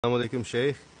Assalamu alaikum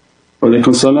Shaykh.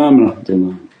 Walaikum salam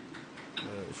rahmatullah.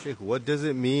 Shaykh, what does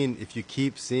it mean if you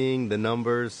keep seeing the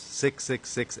numbers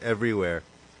 666 everywhere?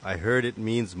 I heard it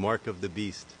means mark of the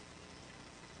beast.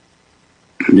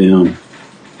 Yeah,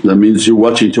 that means you're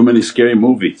watching too many scary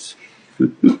movies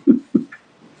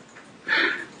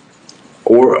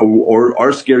or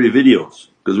our scary videos,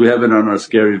 because we have it on our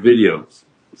scary videos.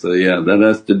 So yeah, that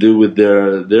has to do with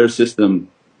their system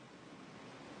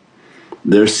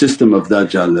of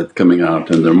Dajjal that's coming out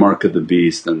and their mark of the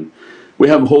beast, and we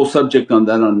have a whole subject on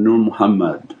that on Nur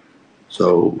Muhammad.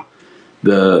 So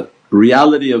the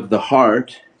reality of the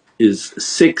heart is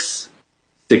 6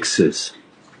 sixes,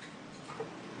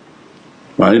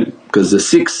 right? Because the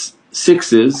 6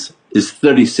 sixes is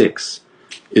 36,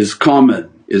 is common,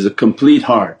 is a complete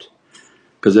heart,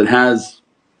 because it has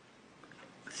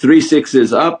 3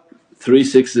 sixes up, 3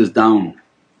 sixes down.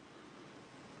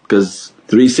 Because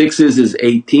 3 sixes is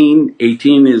 18,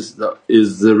 18 is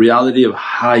the reality of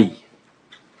Hayy,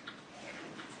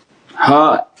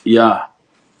 Ha-Ya.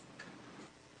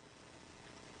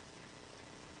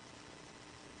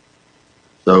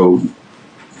 So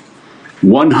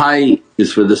one Hayy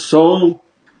is for the soul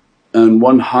and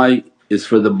one Hayy is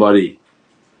for the body.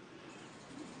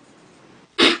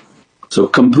 So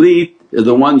complete are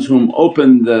the ones whom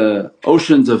open the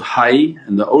oceans of Hayy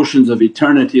and the oceans of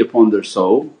eternity upon their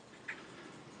soul,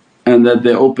 and that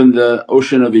they open the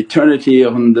ocean of eternity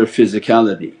on their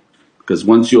physicality. Because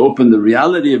once you open the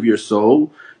reality of your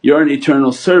soul, you're an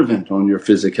eternal servant on your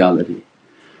physicality.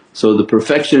 So the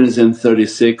perfection is in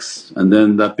 36, and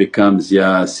then that becomes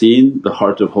Yasin, the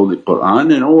heart of Holy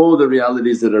Qur'an, and all the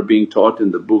realities that are being taught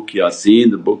in the book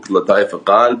Yasin, the book Lataif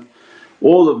al-Qalb.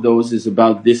 All of those is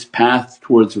about this path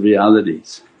towards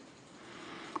realities.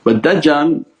 But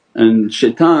Dajjal and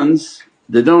shaitans,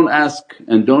 they don't ask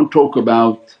and don't talk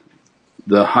about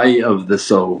the Hayy of the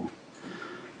soul.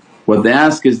 What they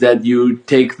ask is that you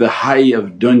take the Hayy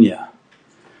of dunya,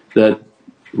 that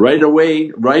right away,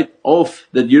 right off,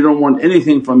 that you don't want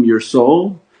anything from your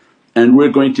soul, and we're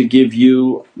going to give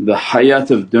you the hayat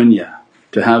of dunya,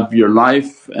 to have your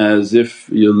life as if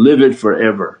you live it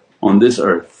forever on this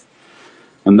earth.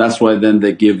 And that's why then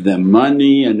they give them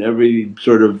money and every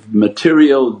sort of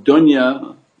material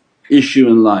dunya issue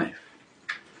in life.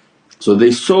 So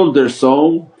they sold their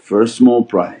soul for a small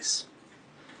price,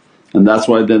 and that's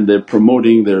why then they're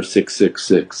promoting their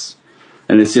 666.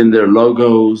 And it's in their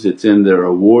logos, it's in their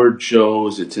award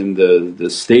shows, it's in the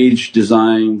stage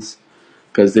designs,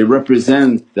 because they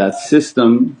represent that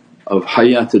system of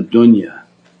hayat al-dunya.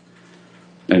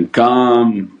 And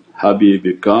come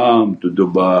Habibi, come to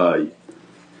Dubai.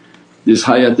 This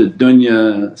hayat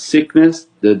al-dunya sickness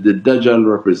that the Dajjal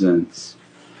represents.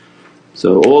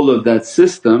 So all of that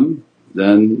system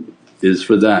then is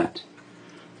for that.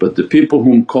 But the people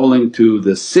whom calling to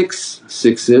the 6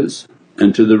 sixes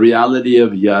and to the reality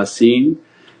of Yasin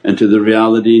and to the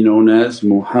reality known as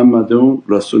Muhammadun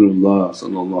Rasulullah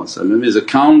is a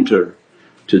counter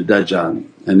to Dajjal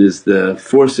and is the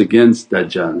force against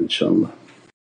Dajjal, inshaAllah.